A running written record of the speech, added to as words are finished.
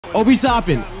Obi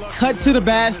Toppin, cut to the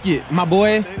basket, my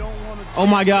boy. Oh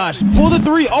my gosh, pull the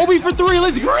three. Obi for three,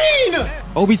 let's green.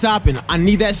 Obi Toppin, I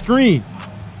need that screen.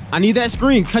 I need that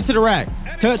screen. Cut to the rack.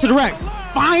 Cut to the rack.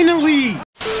 Finally.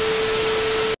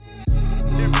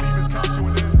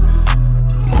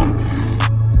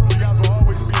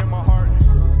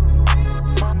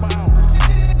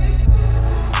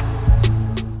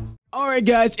 Alright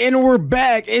guys, and we're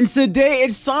back, and today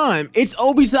it's time. It's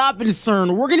Obi Toppin's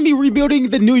turn. We're going to be rebuilding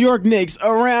the New York Knicks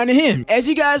around him. As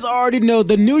you guys already know,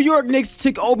 the New York Knicks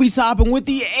took Obi Toppin with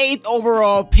the 8th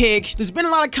overall pick. There's been a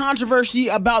lot of controversy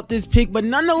about this pick, but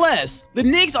nonetheless, the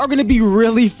Knicks are going to be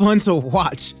really fun to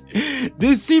watch.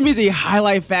 This team is a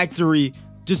highlight factory.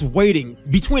 Just waiting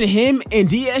between him and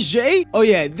DSJ. Oh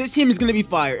yeah, this team is gonna be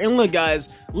fire. And look guys,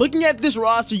 looking at this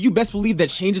roster, you best believe that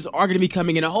changes are gonna be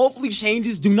coming in, and hopefully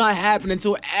changes do not happen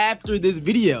until after this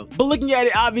video. But looking at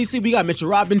it, obviously we got Mitchell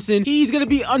Robinson. He's gonna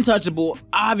be untouchable.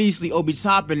 Obviously Obi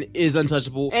Toppin is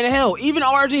untouchable, and hell, even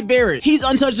RJ Barrett, he's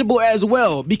untouchable as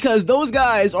well, because those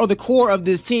guys are the core of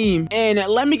this team. And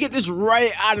let me get this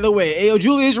right out of the way. Ayo,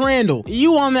 Julius Randle,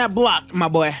 you on that block, my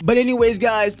boy. But anyways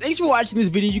guys, thanks for watching this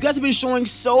video. You guys have been showing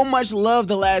so much love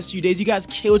the last few days. You guys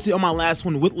killed it on my last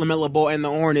one with LaMelo Ball and the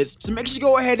Hornets, so make sure you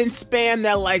go ahead and spam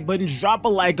that like button. Drop a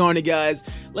like on it guys.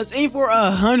 Let's aim for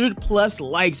 100+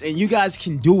 likes, and you guys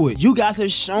can do it. You guys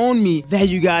have shown me that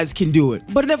you guys can do it.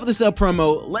 But enough of the sub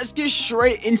promo. Let's get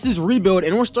straight into this rebuild,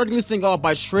 and we're starting this thing off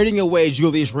by trading away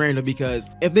Julius Randle, because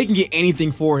if they can get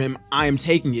anything for him, I am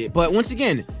taking it. But once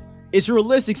again, it's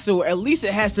realistic, so at least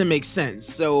it has to make sense.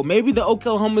 So maybe the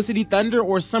Oklahoma City Thunder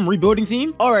or some rebuilding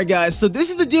team. Alright guys, so this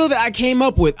is the deal that I came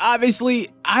up with. Obviously,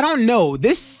 I don't know.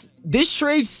 This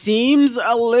trade seems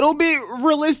a little bit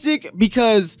realistic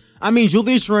because, I mean,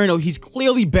 Julius Randle, he's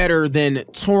clearly better than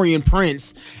Taurean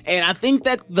Prince. And I think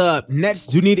that the Nets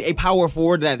do need a power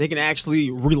forward that they can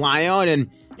actually rely on, and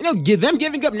you know, them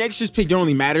giving up next year's pick don't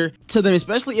really matter to them,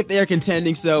 especially if they are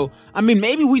contending. So, I mean,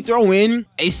 maybe we throw in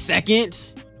a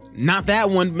second. Not that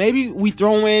one. Maybe we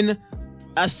throw in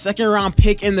a second round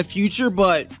pick in the future,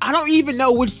 but I don't even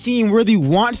know which team really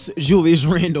wants Julius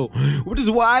Randle, which is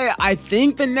why I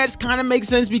think the Nets kind of make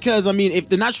sense, because I mean, if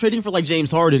they're not trading for like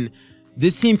James Harden,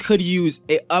 this team could use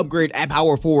an upgrade at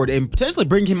power forward and potentially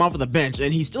bring him off of the bench,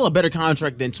 and he's still a better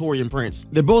contract than Taurean Prince.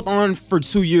 They're both on for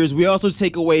 2 years. We also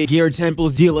take away Garrett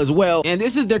Temple's deal as well, and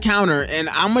this is their counter, and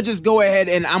I'm gonna just go ahead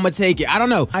and I'm gonna take it. I don't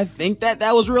know. I think that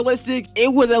was realistic.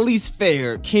 It was at least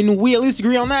fair. Can we at least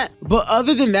agree on that? But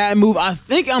other than that move, I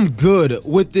think I'm good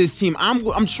with this team.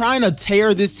 I'm trying to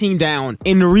tear this team down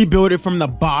and rebuild it from the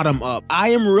bottom up. I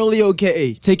am really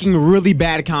okay taking really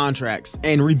bad contracts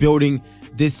and rebuilding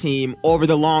this team over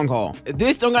the long haul.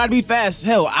 This don't gotta be fast.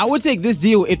 Hell, I would take this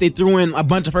deal if they threw in a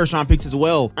bunch of first round picks as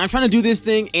well. I'm trying to do this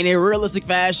thing in a realistic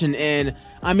fashion, and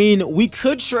I mean, we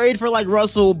could trade for like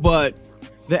Russell, but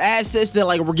the assets that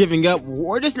like we're giving up,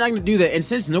 we're just not gonna do that. And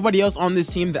since nobody else on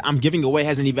this team that I'm giving away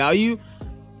has any value,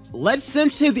 let's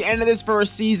simply the end of this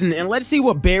first season and let's see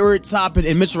what Barrett, Toppin,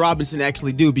 and Mitchell Robinson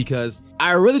actually do, because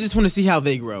I really just want to see how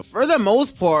they grow. For the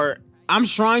most part, I'm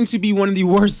trying to be one of the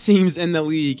worst teams in the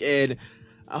league, and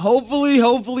hopefully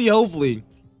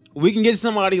we can get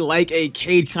somebody like a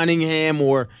Cade Cunningham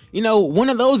or, you know, one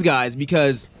of those guys,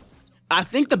 because I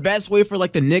think the best way for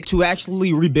like the Knicks to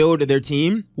actually rebuild their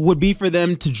team would be for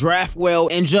them to draft well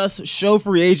and just show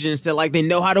free agents that like they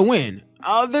know how to win.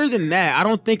 Other than that, I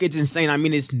don't think it's insane. I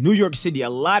mean, it's New York City. A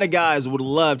lot of guys would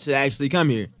love to actually come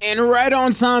here. And right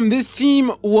on time, this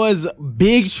team was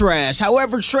big trash.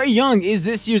 However, Trae Young is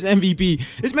this year's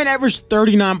MVP. This man averaged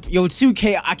 39. Yo,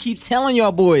 2K, I keep telling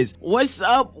y'all boys, what's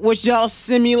up with y'all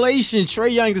simulation?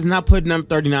 Trae Young is not putting up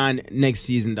 39 next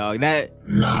season, dog.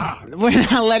 Nah, we're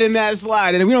not letting that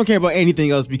slide, and we don't care about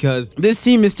anything else because this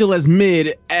team is still as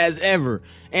mid as ever.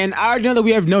 And I already know that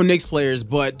we have no Knicks players,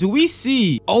 but do we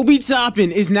see Obi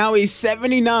Toppin is now a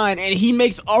 79 and he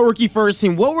makes all rookie first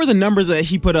team? What were the numbers that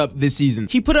he put up this season?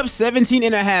 He put up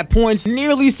 17.5 points,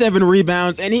 nearly 7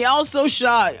 rebounds, and he also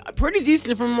shot pretty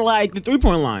decent from like the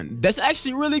 3-point line. That's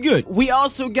actually really good. We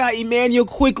also got Emmanuel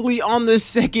quickly on the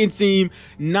second team,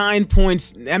 9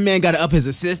 points. That man got to up his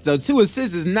assist though. 2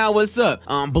 assists is not what's up.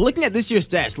 But looking at this year's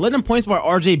stats, 11 points by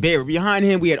RJ Barrett. Behind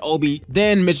him, we had Obi,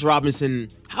 then Mitch Robinson.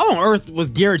 How on earth was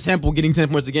Garrett Temple getting 10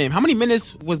 points a game? How many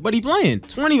minutes was Buddy playing?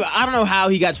 20. I don't know how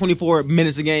he got 24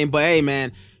 minutes a game, but hey,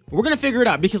 man, we're going to figure it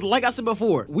out because like I said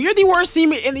before, we are the worst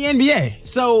team in the NBA.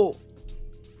 So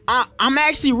I'm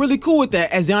actually really cool with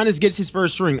that as Giannis gets his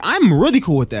first ring. I'm really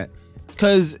cool with that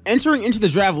because entering into the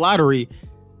draft lottery,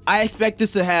 I expect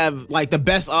us to have like the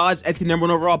best odds at the #1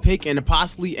 overall pick and to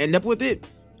possibly end up with it.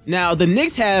 Now, the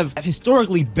Knicks have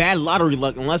historically bad lottery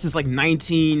luck unless it's like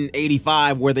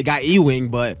 1985 where they got Ewing,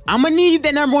 but I'm gonna need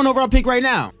that #1 overall pick right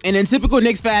now. And in typical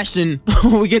Knicks fashion,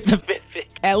 we get the 5th pick.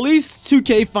 At least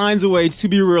 2K finds a way to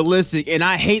be realistic, and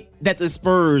I hate that the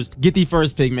Spurs get the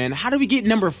 1st pick, man. How do we get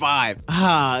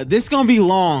 #5? This gonna be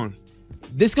long.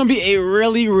 This is gonna be a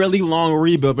really long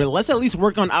rebuild, but let's at least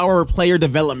work on our player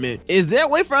development. Is there a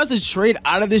way for us to trade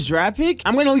out of this draft pick?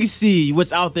 I'm gonna at least see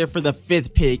what's out there for the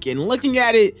 5th pick, and looking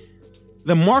at it,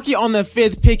 the market on the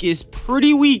 5th pick is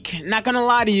pretty weak. Not gonna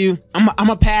lie to you. I'm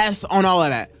gonna pass on all of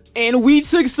that. And we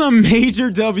took some major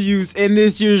W's in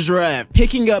this year's draft,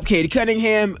 picking up Cade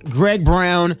Cunningham, Greg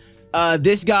Brown.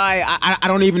 This guy, I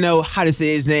don't even know how to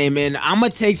say his name, and I'm gonna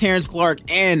take Terrence Clark,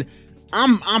 and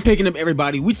I'm picking up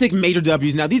everybody. We take major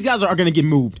W's. Now, these guys are gonna get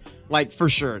moved, like, for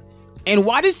sure. And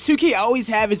why does 2K always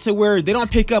have it to where they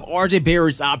don't pick up RJ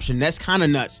Barrett's option? That's kind of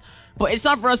nuts. But it's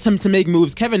not for us to make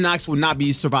moves. Kevin Knox will not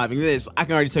be surviving this. I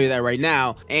can already tell you that right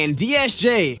now. And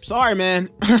DSJ, sorry, man.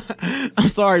 I'm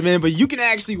sorry, man, but you can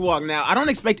actually walk now. I don't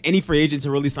expect any free agent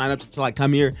to really sign up to like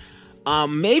come here.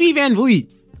 Maybe Van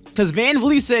Vliet, because Van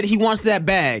Vliet said he wants that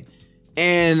bag,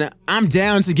 and I'm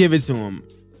down to give it to him.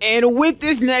 And with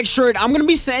this next shirt, I'm going to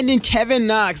be sending Kevin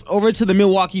Knox over to the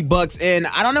Milwaukee Bucks. And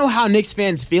I don't know how Knicks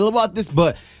fans feel about this,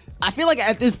 but I feel like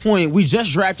at this point, we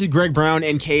just drafted Greg Brown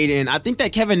and Cade, and I think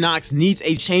that Kevin Knox needs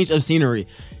a change of scenery.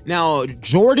 Now,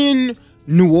 Jordan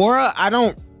Nwora, I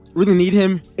don't really need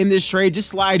him in this trade. Just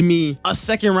slide me a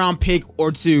 2nd round pick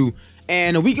or 2,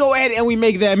 and we go ahead and we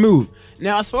make that move.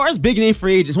 Now, as far as big name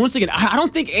free agents, once again, I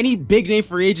don't think any big name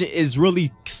free agent is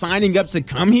really signing up to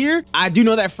come here. I do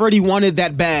know that Freddie wanted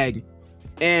that bag,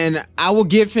 and I will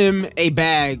give him a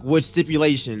bag with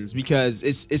stipulations because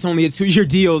it's only a 2-year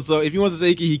deal. So if he wants to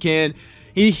take it, he can.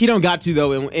 He don't got to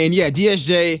though. And yeah,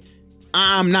 DSJ,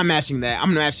 I'm not matching that.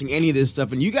 I'm not matching any of this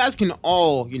stuff, and you guys can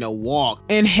all, you know, walk.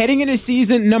 And heading into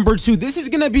season #2, this is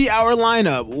gonna be our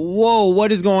lineup. Whoa,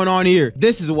 what is going on here?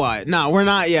 This is why. Nah, we're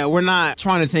not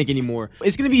trying to tank anymore.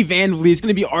 It's gonna be Van Vliet, it's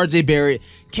gonna be RJ Barrett,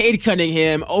 Cade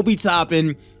Cunningham, Obi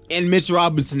Toppin, and Mitch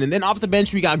Robinson. And then off the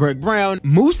bench, we got Greg Brown.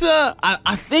 Musa,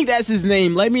 I think that's his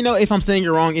name. Let me know if I'm saying it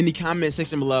wrong in the comment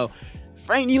section below.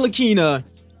 Frank Ntilikina,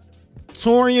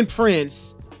 Taurean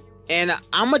Prince, and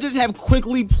I'm gonna just have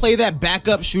quickly play that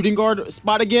backup shooting guard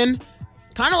spot again.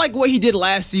 Kind of like what he did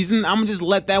last season. I'm gonna just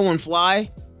let that one fly.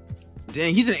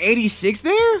 Dang, he's an 86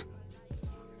 there?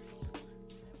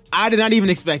 I did not even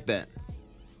expect that.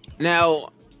 Now,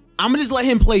 I'm gonna just let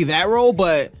him play that role,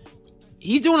 but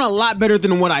he's doing a lot better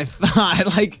than what I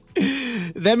thought. Like,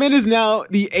 that man is now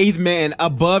the 8th man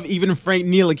above even Frank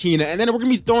Ntilikina. And then we're gonna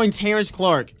be throwing Terrence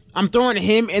Clark. I'm throwing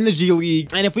him in the G League,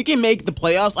 and if we can make the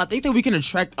playoffs, I think that we can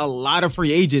attract a lot of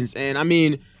free agents. And I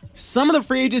mean, some of the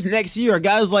free agents next year are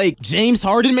guys like James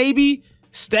Harden, maybe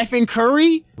Stephen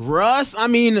Curry, Russ. I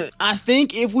mean, I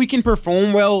think if we can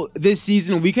perform well this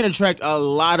season, we can attract a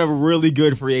lot of really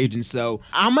good free agents. So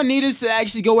I'm gonna need us to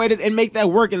actually go at it and make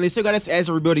that work. And they still got us as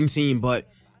a rebuilding team, but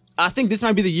I think this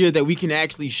might be the year that we can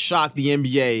actually shock the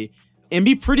NBA and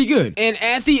be pretty good. And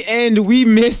at the end, we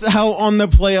miss out on the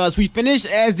playoffs. We finish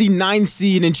as the 9th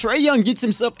seed, and Trae Young gets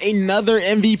himself another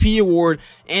MVP award,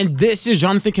 and this is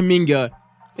Jonathan Kuminga.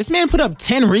 This man put up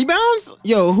 10 rebounds?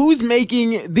 Yo, who's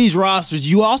making these rosters?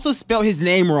 You also spelled his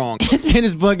name wrong. This man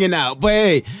is bugging out. But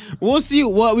hey, we'll see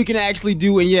what we can actually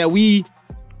do. And yeah, we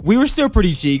were still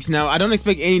pretty cheeks. Now, I don't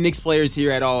expect any Knicks players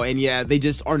here at all. And yeah, they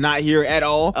just are not here at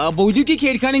all. But we do get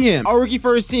Cade Cunningham, our rookie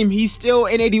first team. He's still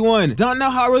in 81. Don't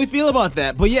know how I really feel about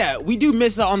that. But yeah, we do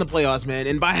miss out on the playoffs, man.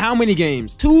 And by how many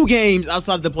games? 2 games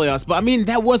outside of the playoffs. But I mean,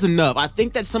 that was enough. I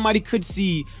think that somebody could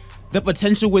see the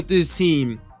potential with this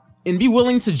team and be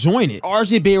willing to join it.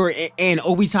 RJ Barrett and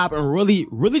Obi Toppin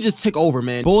really just took over,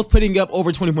 man. Both putting up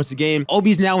over 20 points a game.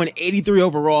 Obi's now an 83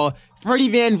 overall. Freddie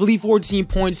Van Vliet, 14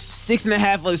 points,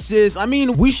 6.5 assists. I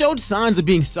mean, we showed signs of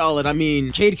being solid. I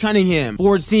mean, Cade Cunningham,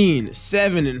 14,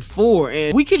 7, and 4.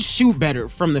 And we could shoot better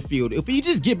from the field. If we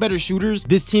just get better shooters,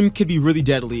 this team could be really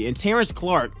deadly. And Terrence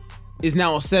Clark is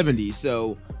now a 70.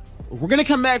 So we're going to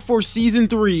come back for season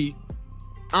 3.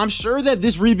 I'm sure that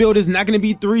this rebuild is not going to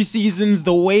be 3 seasons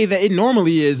the way that it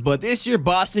normally is, but this year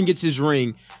Boston gets his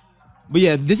ring. But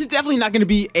yeah, this is definitely not going to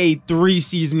be a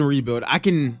 3-season rebuild. I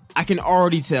can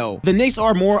already tell. The Knicks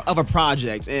are more of a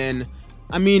project, and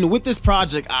I mean, with this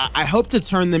project, I hope to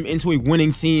turn them into a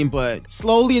winning team, but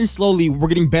slowly and slowly, we're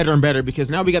getting better and better because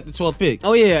now we got the 12th pick.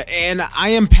 Oh yeah, and I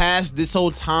am past this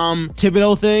whole Tom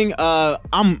Thibodeau thing.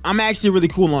 I'm actually really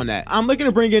cool on that. I'm looking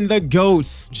to bring in the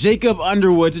GOATs, Jacob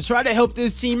Underwood, to try to help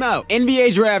this team out.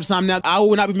 NBA draft time now. I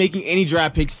will not be making any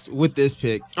draft picks with this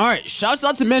pick. All right, shouts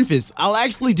out to Memphis. I'll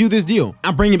actually do this deal.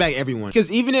 I'm bringing back everyone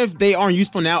because even if they aren't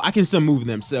useful now, I can still move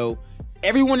them. So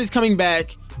everyone is coming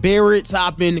back. Barrett,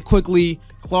 Toppin, quickly,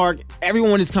 Clark,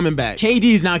 everyone is coming back.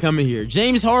 KD's not coming here.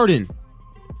 James Harden,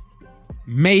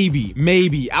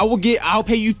 maybe. I'll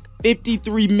pay you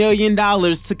 $53 million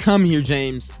to come here,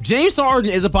 James. James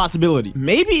Harden is a possibility.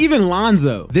 Maybe even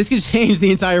Lonzo. This could change the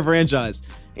entire franchise.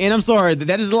 And I'm sorry,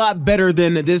 that is a lot better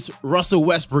than this Russell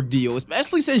Westbrook deal,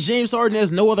 especially since James Harden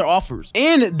has no other offers.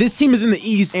 And this team is in the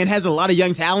East and has a lot of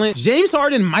young talent. James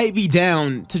Harden might be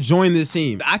down to join this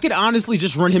team. I could honestly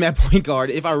just run him at point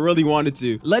guard if I really wanted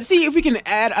to. Let's see if we can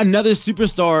add another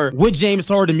superstar with James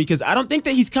Harden because I don't think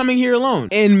that he's coming here alone.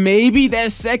 And maybe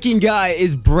that second guy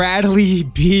is Bradley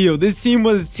Beal. This team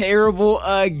was terrible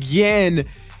again.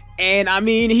 And I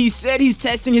mean, he said he's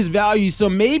testing his value, so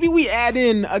maybe we add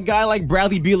in a guy like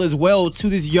Bradley Beal as well to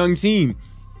this young team.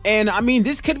 And I mean,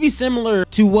 this could be similar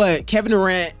to what Kevin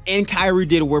Durant and Kyrie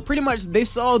did, where pretty much they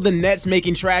saw the Nets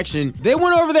making traction. They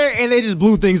went over there and they just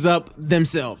blew things up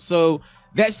themselves. So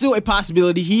that's still a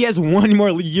possibility. He has one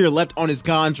more year left on his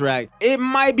contract. It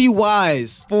might be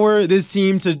wise for this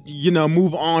team to, you know,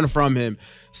 move on from him.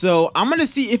 So I'm going to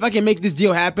see if I can make this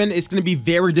deal happen. It's going to be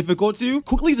very difficult to.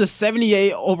 Quickly's a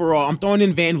 78 overall. I'm throwing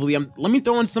in Van Vliet. Let me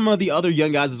throw in some of the other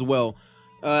young guys as well.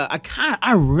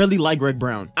 I really like Greg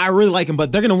Brown. I really like him,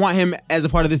 but they're going to want him as a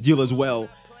part of this deal as well.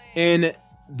 And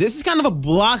this is kind of a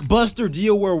blockbuster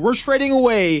deal where we're trading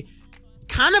away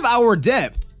kind of our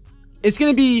depth. It's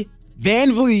going to be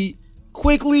Van Vliet,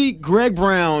 Quickly, Greg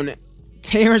Brown,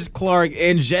 Terrence Clark,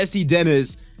 and Jesse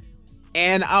Dennis.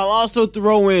 And I'll also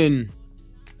throw in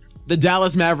the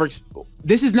Dallas Mavericks.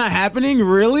 This is not happening,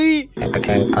 really? It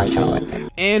became personal with him.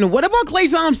 And what about Klay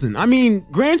Thompson? I mean,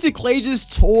 granted, Klay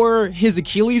just tore his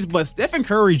Achilles, but Stephen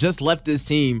Curry just left this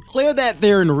team. Clear that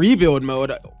they're in rebuild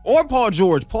mode. Or Paul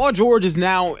George. Paul George is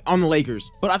now on the Lakers.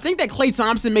 But I think that Klay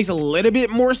Thompson makes a little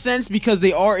bit more sense because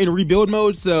they are in rebuild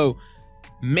mode, so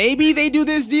maybe they do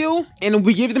this deal, and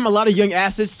we give them a lot of young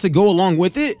assets to go along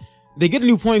with it. They get a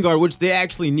new point guard, which they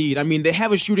actually need. I mean, they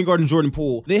have a shooting guard in Jordan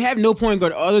Poole. They have no point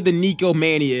guard other than Nico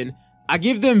Mannion. I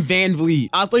give them Van Vliet.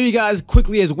 I'll throw you guys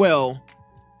Quickly as well.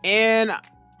 And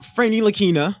Frank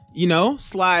Ntilikina, you know,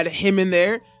 slide him in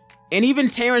there. And even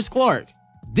Terrence Clark.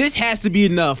 This has to be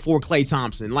enough for Klay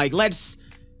Thompson. Like, this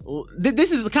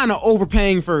is kind of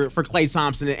overpaying for Klay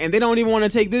Thompson, and they don't even want to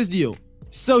take this deal.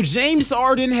 So James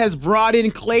Harden has brought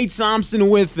in Klay Thompson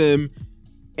with him.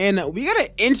 And we got an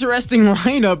interesting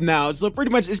lineup now. So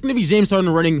pretty much it's going to be James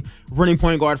Harden running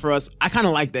point guard for us. I kind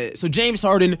of like that. So James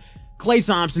Harden, Klay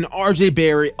Thompson, RJ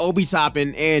Barrett, Obi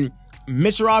Toppin, and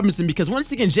Mitch Robinson. Because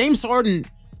once again, James Harden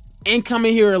ain't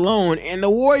coming here alone. And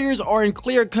the Warriors are in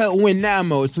clear-cut win now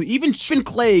mode. So even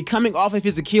Klay coming off of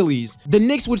his Achilles, the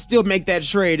Knicks would still make that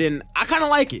trade. And I kind of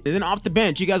like it. And then off the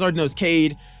bench, you guys already know it's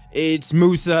Cade, it's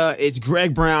Musa, it's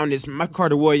Greg Brown, it's Michael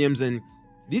Carter-Williams, and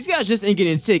these guys just ain't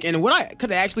getting sick. And what I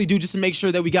could actually do just to make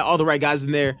sure that we got all the right guys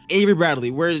in there, Avery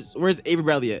Bradley. Where's Avery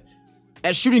Bradley at?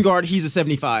 At shooting guard, he's a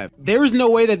 75. There is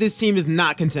no way that this team is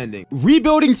not contending.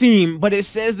 Rebuilding team, but it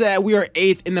says that we are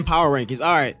 8th in the power rankings.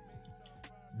 All right.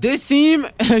 This team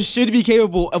should be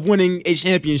capable of winning a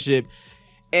championship.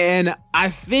 And I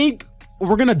think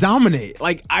we're going to dominate.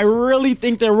 Like, I really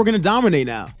think that we're going to dominate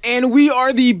now. And we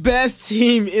are the best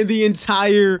team in the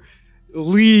entire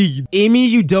league.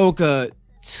 Ime Udoka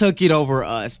took it over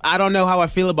us. I don't know how I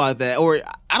feel about that. Or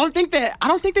I don't think that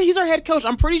he's our head coach.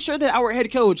 I'm pretty sure that our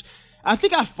head coach, I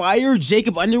think I fired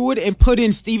Jacob Underwood and put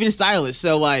in Steven Stylish.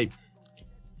 So like,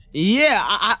 yeah,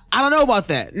 I don't know about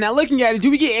that. Now looking at it,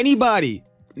 do we get anybody?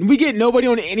 We get nobody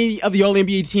on any of the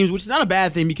All-NBA teams, which is not a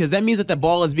bad thing because that means that the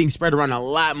ball is being spread around a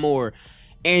lot more.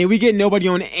 And we get nobody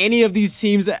on any of these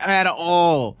teams at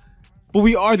all. But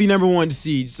we are the #1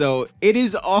 seed, so it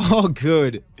is all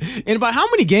good. And by how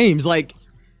many games? Like,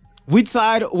 we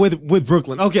tied with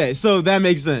Brooklyn. Okay, so that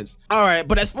makes sense. All right,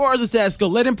 but as far as the stats go,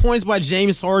 led in points by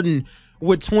James Harden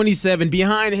with 27.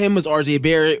 Behind him was RJ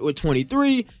Barrett with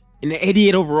 23 and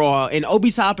 88 overall. And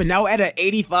Obi Toppin now at an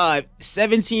 85,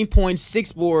 17 points,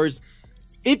 6 boards,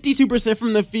 52%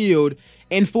 from the field,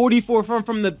 and 44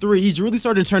 from the 3. He's really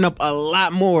starting to turn up a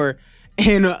lot more.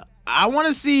 And I want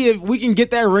to see if we can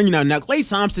get that ring now. Now, Klay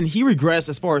Thompson, he regressed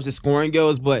as far as his scoring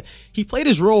goes, but he played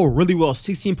his role really well.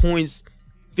 16 points,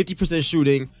 50%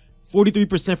 shooting,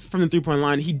 43% from the three-point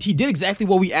line. He did exactly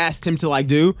what we asked him to like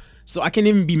do, so I can't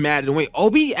even be mad at him. Wait,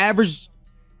 Obi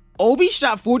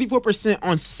shot 44%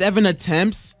 on 7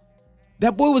 attempts.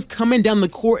 That boy was coming down the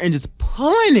court and just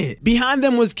pulling it. Behind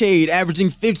them was Cade, averaging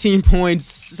 15 points,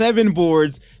 7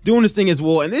 boards, doing his thing as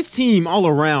well. And this team all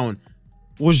around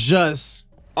was just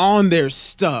on their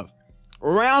stuff.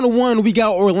 Round 1, we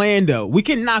got Orlando. We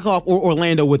can knock off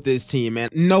Orlando with this team, man.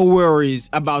 No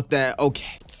worries about that.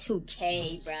 Okay.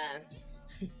 2K,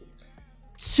 bruh.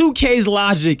 2K's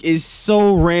logic is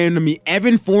so random to me.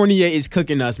 Evan Fournier is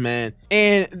cooking us, man.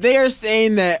 And they're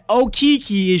saying that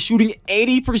Okiki is shooting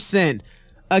 80%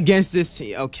 against this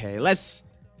team. Okay, let's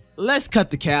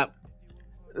cut the cap.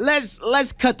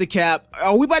 Let's cut the cap.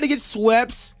 Are we about to get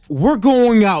swept? We're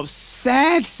going out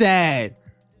sad.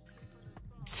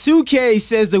 2K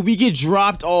says that we get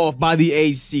dropped off by the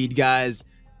 8th seed, guys.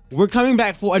 We're coming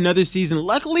back for another season.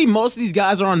 Luckily, most of these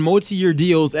guys are on multi-year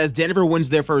deals as Denver wins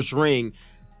their first ring.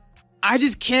 I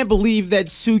just can't believe that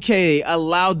 2K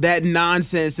allowed that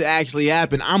nonsense to actually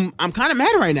happen. I'm kind of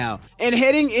mad right now. And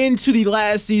heading into the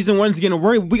last season, once again,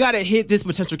 we got to hit this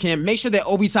potential camp. Make sure that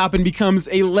Obi Toppin becomes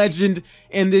a legend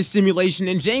in this simulation.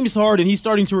 And James Harden, he's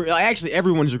starting to, actually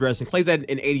everyone's regressing. Clay's at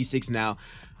an 86 now.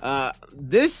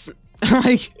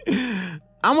 Like,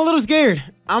 I'm a little scared.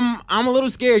 I'm a little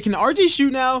scared. Can RJ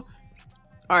shoot now?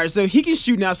 All right, so he can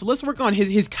shoot now. So let's work on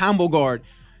his combo guard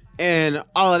and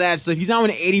all of that stuff. He's now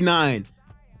in 89.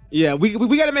 Yeah, we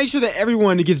got to make sure that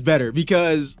everyone gets better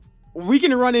because we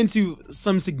can run into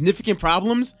some significant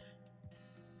problems.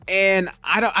 And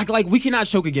we cannot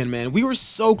choke again, man. We were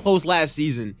so close last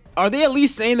season. Are they at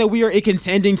least saying that we are a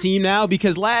contending team now?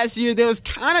 Because last year they was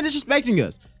kind of disrespecting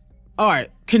us. All right,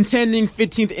 contending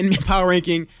 15th in power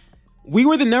ranking. We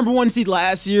were the #1 seed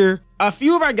last year. A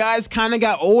few of our guys kind of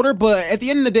got older, but at the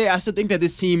end of the day, I still think that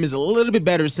this team is a little bit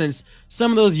better since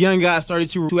some of those young guys started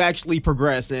to actually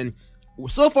progress. And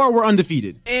so far, we're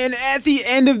undefeated. And at the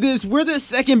end of this, we're the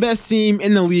 2nd best team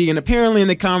in the league and apparently in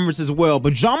the conference as well.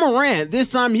 But Ja Morant, this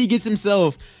time he gets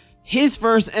himself his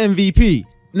first MVP.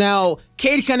 Now,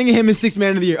 Cade Cunningham is 6th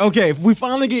man of the year. Okay, if we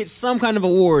finally get some kind of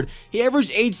award, he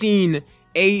averaged 18,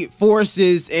 8, 4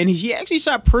 assists, and he actually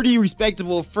shot pretty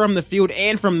respectable from the field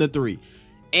and from the 3.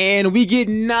 And we get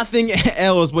nothing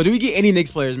else, but do we get any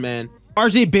Knicks players, man?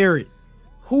 RJ Barrett.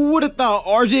 Who would have thought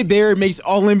RJ Barrett makes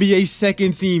All-NBA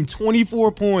 2nd team,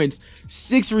 24 points,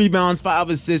 6 rebounds, 5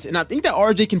 assists, and I think that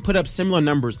RJ can put up similar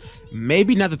numbers.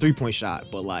 Maybe not the 3-point shot,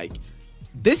 but like,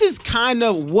 this is kind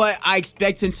of what I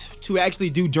expect him to actually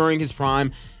do during his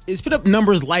prime. Is put up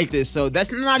numbers like this, so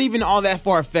that's not even all that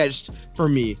far-fetched for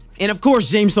me. And of course,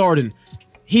 James Harden.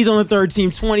 He's on the 3rd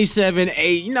team, 27,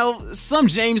 8, you know, some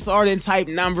James Harden type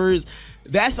numbers.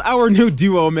 That's our new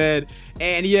duo, man.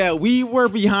 And yeah, we were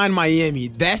behind Miami.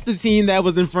 That's the team that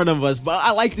was in front of us, but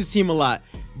I like this team a lot.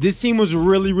 This team was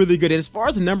really good. And as far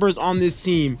as the numbers on this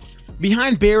team,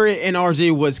 behind Barrett and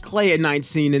RJ was Clay at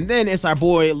 19, and then it's our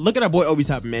boy, look at our boy Obi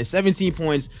Toppin, man, 17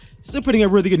 points, still putting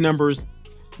up really good numbers.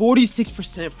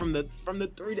 46% from the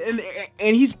 3,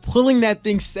 and he's pulling that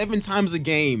thing 7 times a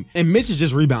game. And Mitch is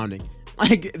just rebounding.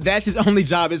 Like, that's his only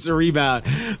job is to rebound.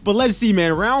 But let's see,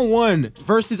 man. Round 1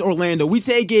 versus Orlando. We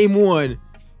take game 1.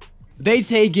 They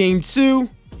take game 2.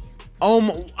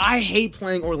 I hate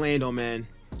playing Orlando, man.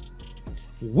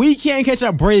 We can't catch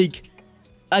a break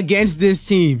against this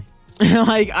team.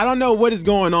 Like, I don't know what is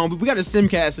going on, but we got a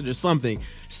Simcast or something.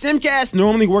 Simcast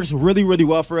normally works really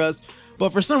well for us,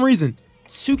 but for some reason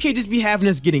 2K just be having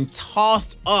us getting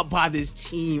tossed up by this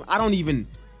team. I don't even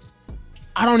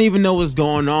know what's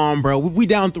going on, bro. We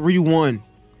down 3-1.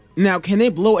 Now, can they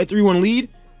blow a 3-1 lead?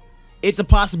 It's a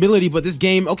possibility, but this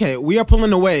game, okay, we are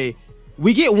pulling away.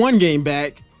 We get 1 game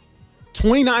back.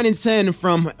 29 and 10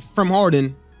 from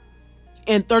Harden,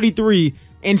 and 33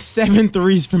 and 7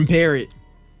 threes from Barrett.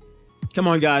 Come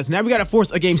on, guys. Now we got to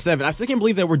force a game 7. I still can't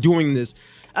believe that we're doing this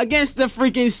against the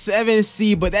freaking 7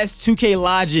 seed, but that's 2K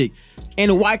logic.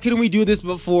 And why couldn't we do this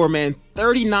before, man?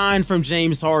 39 from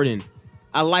James Harden.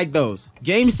 I like those.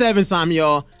 Game 7 time,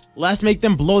 y'all. Let's make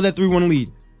them blow that 3-1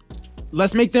 lead.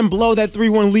 Let's make them blow that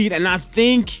 3-1 lead, and I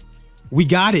think we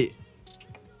got it.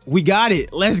 We got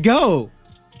it. Let's go.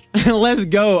 Let's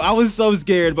go. I was so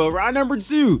scared, but round number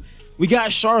 2, we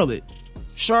got Charlotte.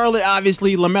 Charlotte,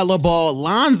 obviously, LaMelo Ball,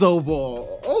 Lonzo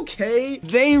Ball. Okay,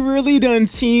 they really done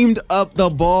teamed up the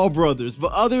Ball brothers.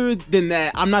 But other than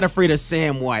that, I'm not afraid of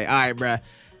Sam White. All right, bruh.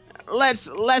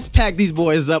 Let's pack these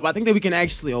boys up. I think that we can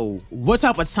actually. Oh, what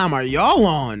type of time are y'all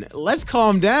on? Let's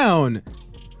calm down,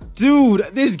 dude.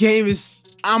 This game is.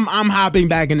 I'm hopping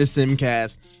back into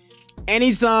Simcast.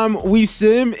 Anytime we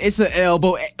sim, it's an L.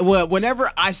 But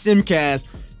whenever I Simcast,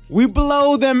 We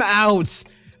blow them out.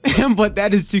 But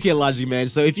that is 2K logic, man.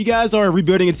 So if you guys are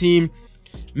rebuilding a team,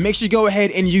 make sure you go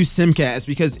ahead and use Simcast,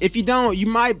 because if you don't, you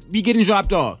might be getting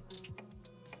dropped off.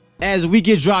 As we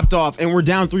get dropped off and we're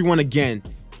down 3-1 again.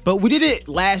 But we did it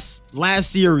last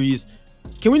series.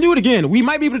 Can we do it again? We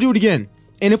might be able to do it again.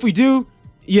 And if we do,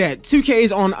 yeah, 2K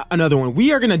is on another one.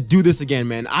 We are gonna do this again,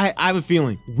 man. I have a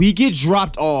feeling. We get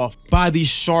dropped off by the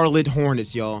Charlotte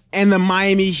Hornets, y'all. And the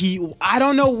Miami Heat. I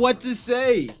don't know what to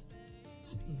say.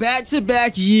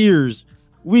 Back-to-back years,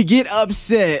 we get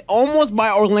upset almost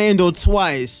by Orlando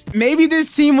twice. Maybe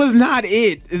this team was not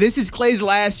it. This is Clay's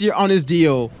last year on his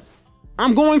deal.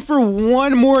 I'm going for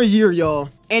one more year, y'all.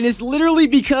 And it's literally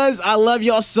because I love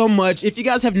y'all so much. If you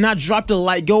guys have not dropped a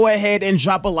like, go ahead and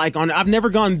drop a like on it. I've never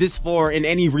gone this far in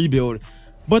any rebuild.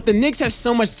 But the Knicks have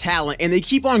so much talent and they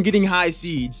keep on getting high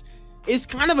seeds. It's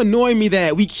kind of annoying me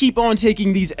that we keep on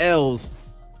taking these L's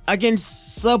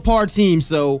against subpar teams.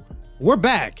 So we're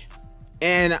back.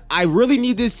 And I really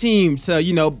need this team to,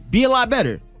 you know, be a lot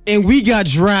better. And we got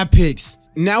draft picks.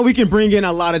 Now we can bring in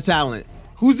a lot of talent.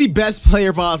 Who's the best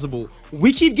player possible?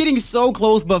 We keep getting so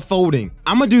close but folding.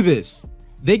 I'm gonna do this.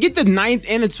 They get the 9th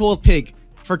and the 12th pick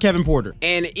for Kevin Porter.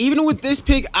 And even with this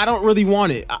pick, I don't really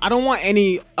want it. I don't want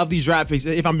any of these draft picks,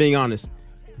 if I'm being honest.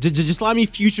 Just let me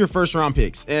future first round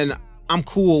picks. And I'm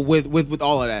cool with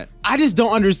all of that. I just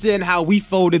don't understand how we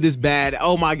folded this bad.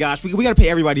 Oh my gosh, we gotta pay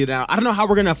everybody now. I don't know how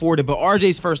we're gonna afford it, but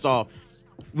RJ's first off.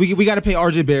 We gotta pay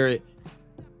RJ Barrett.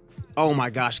 Oh my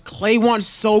gosh, Clay wants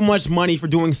so much money for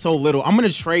doing so little. I'm gonna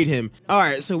trade him. All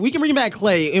right, so we can bring back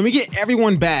Clay and we get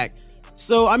everyone back.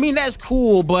 So I mean, that's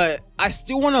cool, but I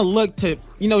still want to look to,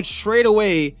 you know, trade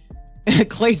away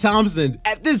Klay Thompson.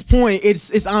 At this point,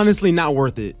 it's honestly not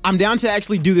worth it. I'm down to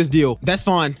actually do this deal. That's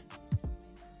fine.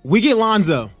 We get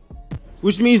Lonzo,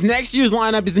 which means next year's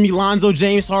lineup is gonna be Lonzo,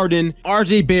 James Harden,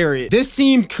 RJ Barrett. This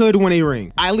team could win a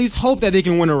ring. I at least hope that they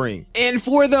can win a ring. And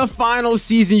for the final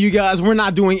season, you guys, we're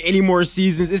not doing any more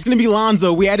seasons. It's gonna be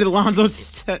Lonzo. We added Lonzo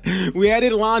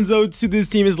to this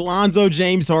team. Is Lonzo,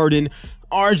 James Harden,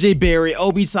 RJ Barrett,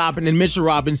 Obi Toppin, and Mitchell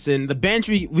Robinson. The bench,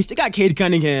 we still got Cade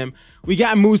Cunningham. We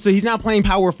got Musa. He's now playing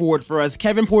power forward for us.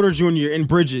 Kevin Porter Jr. and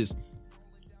Bridges.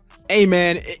 Hey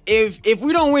man, if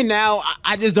we don't win now,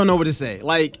 I just don't know what to say.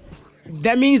 Like,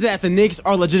 that means that the Knicks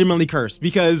are legitimately cursed,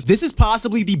 because this is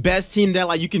possibly the best team that,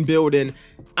 like, you can build in.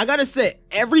 I gotta say,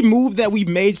 every move that we've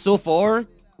made so far,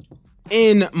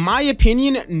 in my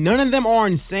opinion, none of them are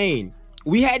insane.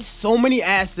 We had so many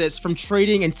assets from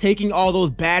trading and taking all those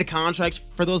bad contracts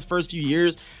for those first few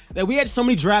years that we had so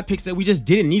many draft picks that we just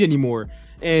didn't need anymore.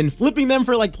 And flipping them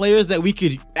for, like, players that we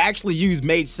could actually use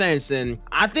made sense. And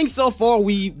I think so far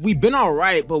we've been all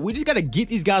right, but we just gotta get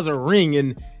these guys a ring,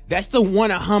 and that's the one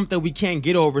hump that we can't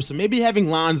get over. So maybe having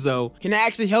Lonzo can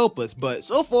actually help us. But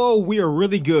so far, we are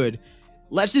really good.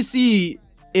 Let's just see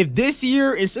if this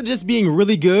year, instead of just being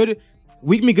really good,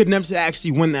 we can be good enough to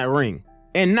actually win that ring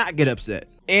and not get upset.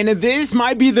 And this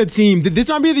might be the team. This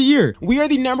might be the year. We are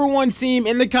the #1 team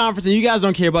in the conference, and you guys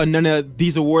don't care about none of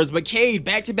these awards. But Cade,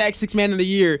 back-to-back 6th man of the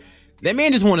year. That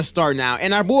man just want to start now.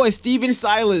 And our boy, Steven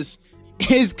Silas,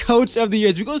 is coach of the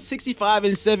year. We go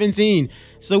 65-17.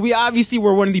 So we obviously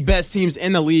were one of the best teams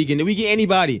in the league. And did we get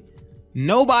anybody?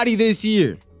 Nobody this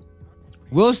year.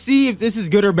 We'll see if this is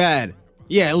good or bad.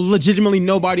 Yeah, legitimately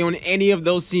nobody on any of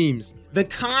those teams. The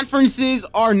conferences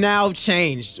are now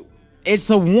changed.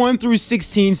 It's a 1 through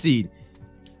 16 seed.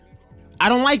 I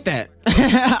don't like that.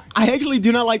 I actually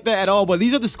do not like that at all. But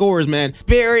these are the scores, man.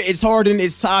 Barrett, it's Harden,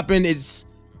 it's Toppin, it's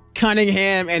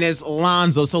Cunningham, and it's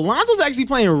Lonzo. So Lonzo's actually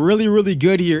playing really, really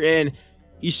good here, and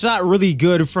he shot really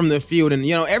good from the field. And,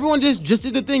 you know, everyone just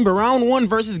did the thing. But round 1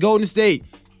 versus Golden State.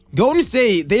 Golden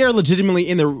State, they are legitimately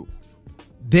in the...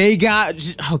 They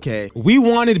got... Okay. We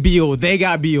wanted Beal. They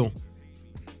got Beal.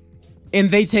 And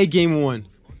they take game 1.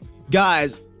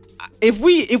 Guys, if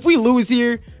we lose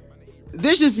here,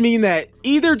 this just means that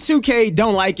either 2K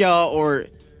don't like y'all, or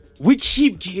we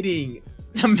keep getting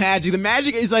the Magic. The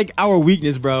Magic is like our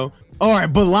weakness, bro. All right,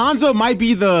 but Lonzo might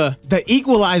be the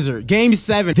equalizer. Game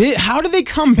 7. How did they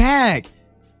come back?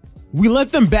 We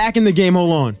let them back in the game.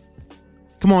 Hold on.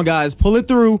 Come on, guys. Pull it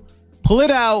through. Pull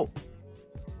it out.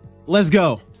 Let's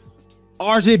go.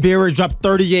 RJ Barrett dropped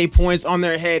 38 points on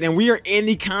their head, and we are in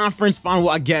the conference final.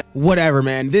 I guess. Whatever,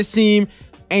 man. This team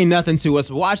ain't nothing to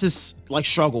us. Watch this, like,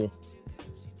 struggle.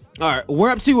 All right, we're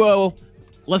up 2-0.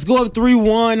 Let's go up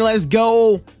 3-1. Let's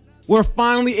go. We're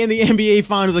finally in the NBA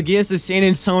Finals against the San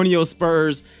Antonio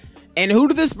Spurs. And who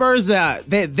do the Spurs got?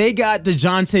 They got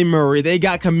DeJounte Murray. They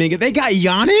got Kuminga. They got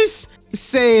Giannis?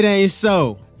 Say it ain't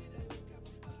so.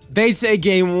 They take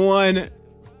game 1.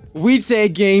 We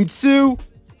take game 2.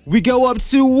 We go up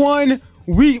 2-1.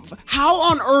 How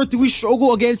on earth do we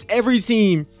struggle against every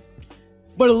team?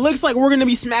 But it looks like we're going to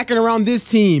be smacking around this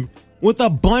team with a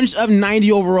bunch of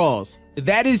 90 overalls.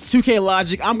 That is 2K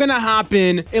logic. I'm going to hop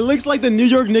in. It looks like the New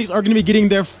York Knicks are going to be getting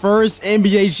their first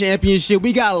NBA championship.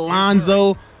 We got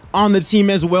Lonzo on the team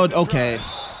as well. Okay.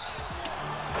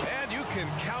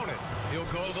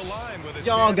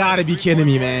 Y'all got to be kidding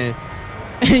me, man.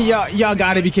 Y'all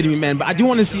got to be kidding me, man. But I do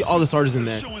want to see all the starters in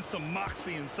there.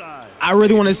 I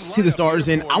really want to see the starters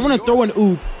in. I want to throw an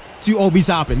oop to Obi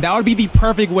Toppin. That would be the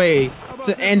perfect way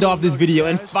to end off this video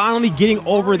and finally getting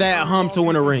over that hump to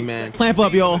win a ring, man. Clamp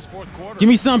up, y'all. Give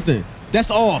me something. That's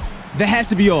off. That has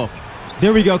to be off.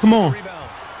 There we go. Come on.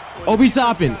 Obi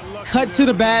Toppin. Cut to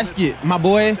the basket, my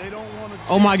boy.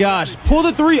 Oh my gosh. Pull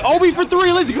the three. Obi for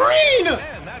three. Let's green.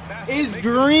 It's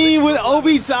green with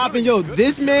Obi Toppin. Yo,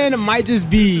 this man might just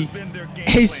be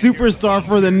a superstar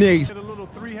for the Knicks.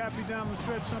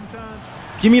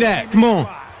 Give me that. Come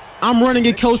on. I'm running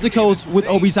it coast to coast with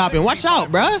Obi Toppin. Watch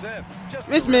out, bruh.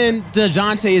 This man,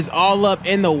 DeJounte, is all up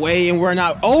in the way, and we're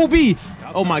not. Obi!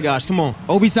 Oh, my gosh. Come on.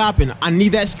 Obi Toppin. I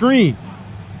need that screen.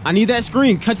 I need that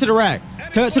screen. Cut to the rack.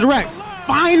 Cut to the rack.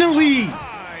 Finally!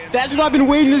 That's what I've been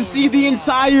waiting to see the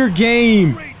entire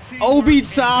game. Obi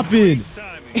Toppin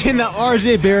in the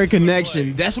RJ Barrett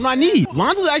connection. That's what I need.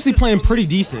 Lonzo's actually playing pretty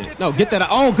decent. No, get that out.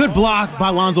 Oh, good block by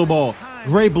Lonzo Ball.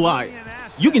 Great block.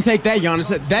 You can take that, Giannis.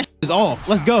 That is off.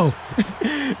 Let's go.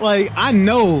 Like, I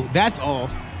know that's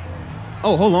off.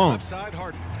 Oh, hold on.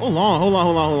 Hold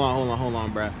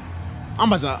on, bruh.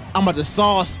 I'm about to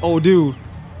sauce old dude.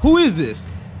 Who is this?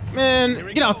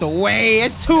 Man, get out the way.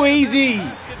 It's too easy.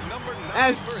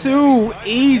 That's too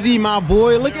easy, my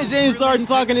boy. Look at James Harden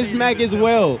talking his smack as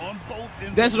well.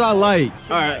 That's what I like.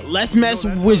 All right, let's mess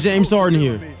with James Harden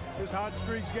here. Hot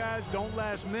streaks, guys, don't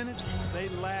last minutes, they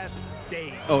last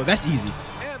days. Oh, that's easy.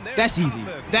 That's easy.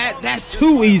 That's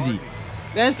too easy.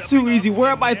 That's too easy. We're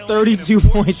up by 32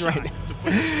 points right now.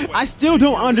 I still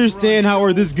don't understand how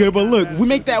we're this good, but look, we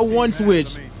make that one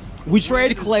switch. We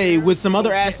trade Clay with some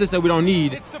other assets that we don't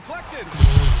need.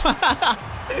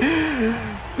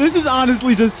 This is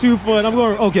honestly just too fun. I'm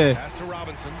going, okay.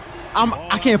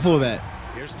 I can't pull that.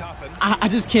 I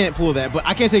just can't pull that, but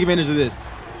I can't take advantage of this.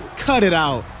 Cut it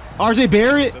out. RJ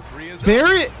Barrett?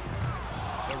 Barrett?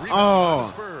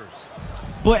 Oh.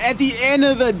 But at the end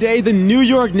of the day, the New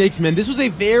York Knicks, man, this was a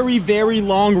very, very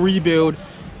long rebuild.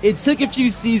 It took a few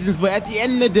seasons, but at the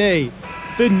end of the day,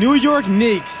 the New York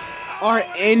Knicks are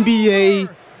NBA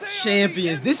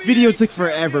champions. This video took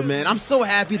forever, man. I'm so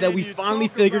happy that we finally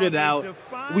figured it out.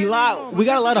 We got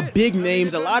a lot of big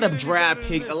names, a lot of draft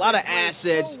picks, a lot of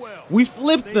assets. We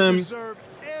flipped them.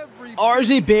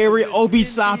 RJ Barrett, Obi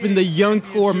Toppin, the young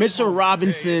core, Mitchell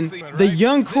Robinson. The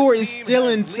young core is still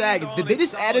intact. They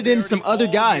just added in some other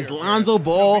guys. Lonzo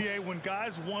Ball,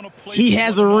 he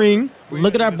has a ring.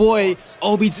 Look at our boy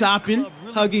Obi Toppin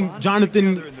hugging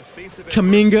Jonathan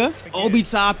Kuminga. Obi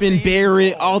Toppin,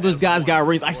 Barrett, all those guys got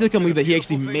rings. I still can't believe that he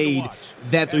actually made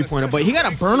that three-pointer, but he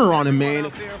got a burner on him,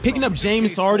 man. Picking up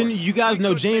James Harden. You guys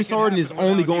know James Harden is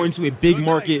only going to a big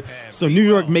market, so New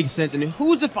York makes sense. And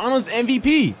who's the Finals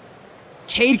MVP?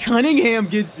 Cade Cunningham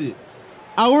gets it.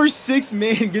 Our sixth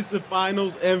man gets the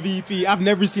Finals MVP. I've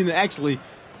never seen that, actually.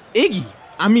 Iggy.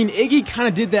 I mean, Iggy kind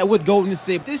of did that with Golden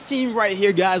State. This team right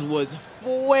here, guys, was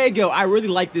fuego. I really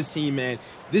like this team, man.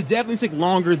 This definitely took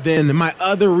longer than my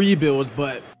other rebuilds,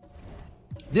 but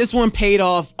this one paid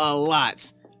off a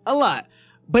lot. A lot.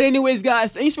 But anyways,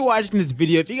 guys, thanks for watching this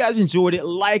video. If you guys enjoyed it,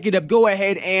 like it up. Go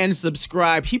ahead and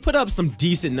subscribe. He put up some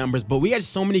decent numbers, but we had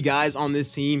so many guys on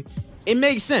this team. It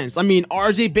makes sense. I mean,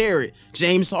 RJ Barrett,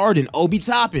 James Harden, Obi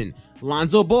Toppin,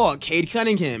 Lonzo Ball, Cade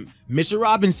Cunningham, Mitchell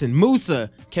Robinson, Musa,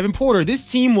 Kevin Porter.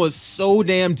 This team was so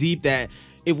damn deep that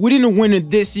if we didn't win it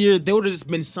this year, there would have just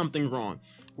been something wrong.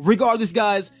 Regardless,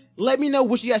 guys, let me know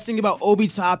what you guys think about Obi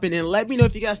Toppin, and let me know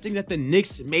if you guys think that the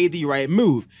Knicks made the right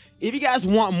move. If you guys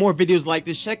want more videos like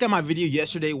this, check out my video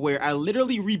yesterday where I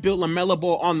literally rebuilt LaMelo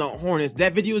Ball on the Hornets.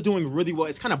 That video is doing really well.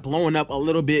 It's kind of blowing up a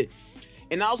little bit.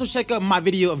 And also check out my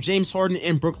video of James Harden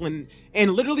in Brooklyn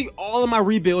and literally all of my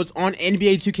rebuilds on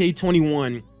NBA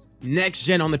 2K21 next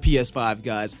gen on the PS5,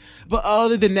 guys. But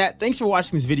other than that, thanks for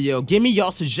watching this video. Give me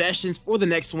y'all suggestions for the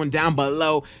next one down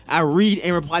below. I read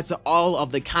and reply to all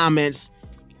of the comments.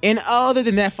 And other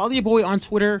than that, follow your boy on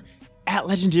Twitter at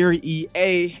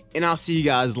LegendaryEA, and I'll see you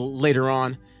guys later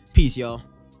on. Peace, y'all.